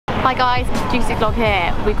Hi guys, Juicy Vlog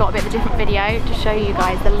here. We've got a bit of a different video to show you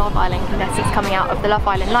guys the Love Island contestants coming out of the Love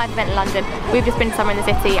Island live event in London. We've just been somewhere in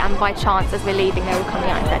the city and by chance as we're leaving they were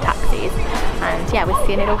coming out into their taxis. And yeah, we're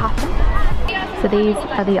seeing it all happen. So these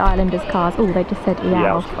are the Islanders cars. Oh, they just said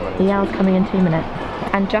EL. EL's coming in 2 minutes.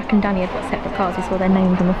 And Jack and Danny have got separate cars. We saw their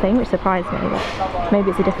names on the thing, which surprised me. But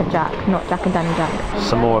maybe it's a different Jack, not Jack and Danny Jack.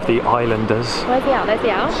 Some more of the Islanders. Where's the EL? There's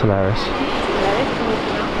the EL. It's hilarious.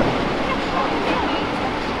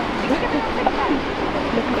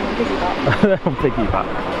 They're on piggyback.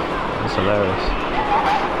 It's hilarious.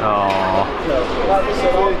 Oh.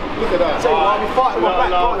 Look at that. I'm fighting my back.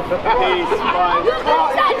 Who's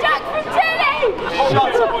that Jack from Chile?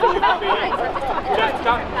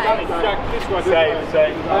 Jack, this way.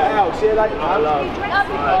 Same. Al, see you later. I love you.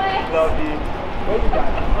 Love you.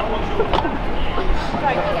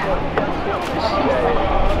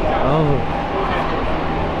 Oh.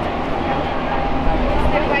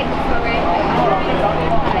 Still waiting for it.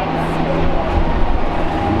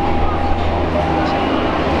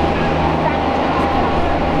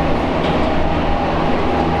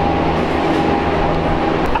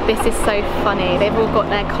 This is so funny. They've all got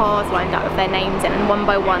their cars lined up with their names in, and one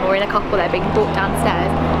by one, or in a couple, they're being brought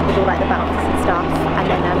downstairs with all like the bouncers and stuff, and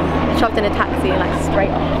then shoved in a taxi and like straight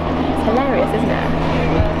off. It's hilarious, isn't it?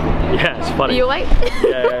 Yeah, it's funny. Are you awake?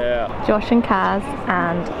 Yeah. Josh and Kaz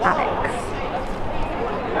and Alex.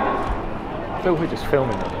 I feel we're just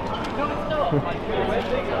filming it.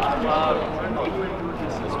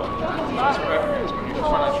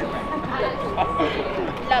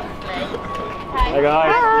 Hey guys.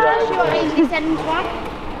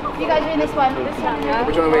 You guys are in this one. This one. Yeah.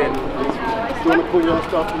 Which one are we in? Do you want to pull your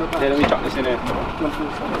stuff in the back? Yeah, let me chuck this in here.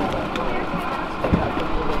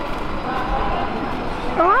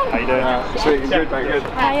 Alright. How you doing? Sweet, good, mate, good.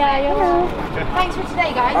 Thanks for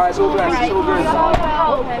today, guys. Alright, it's all blessed, it's all good.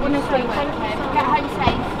 Oh, wonderful. Thank you. Get home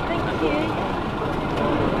safe. Thank you.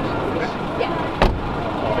 Yeah.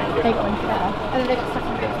 They got one together. Oh, they got stuff in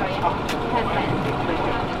the room, sorry. Perfect.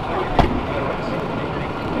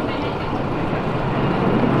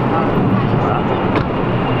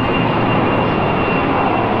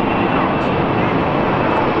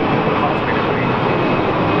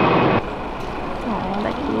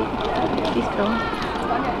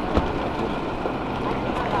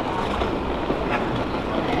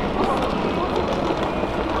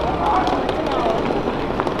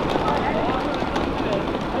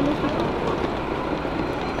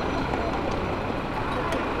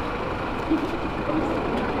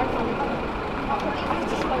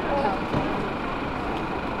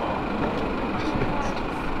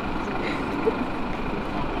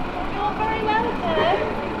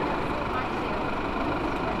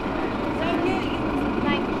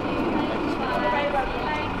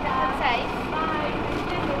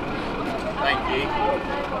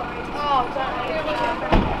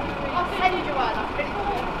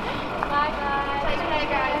 Bye guys. Take care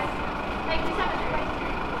guys. Thank you so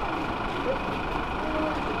much.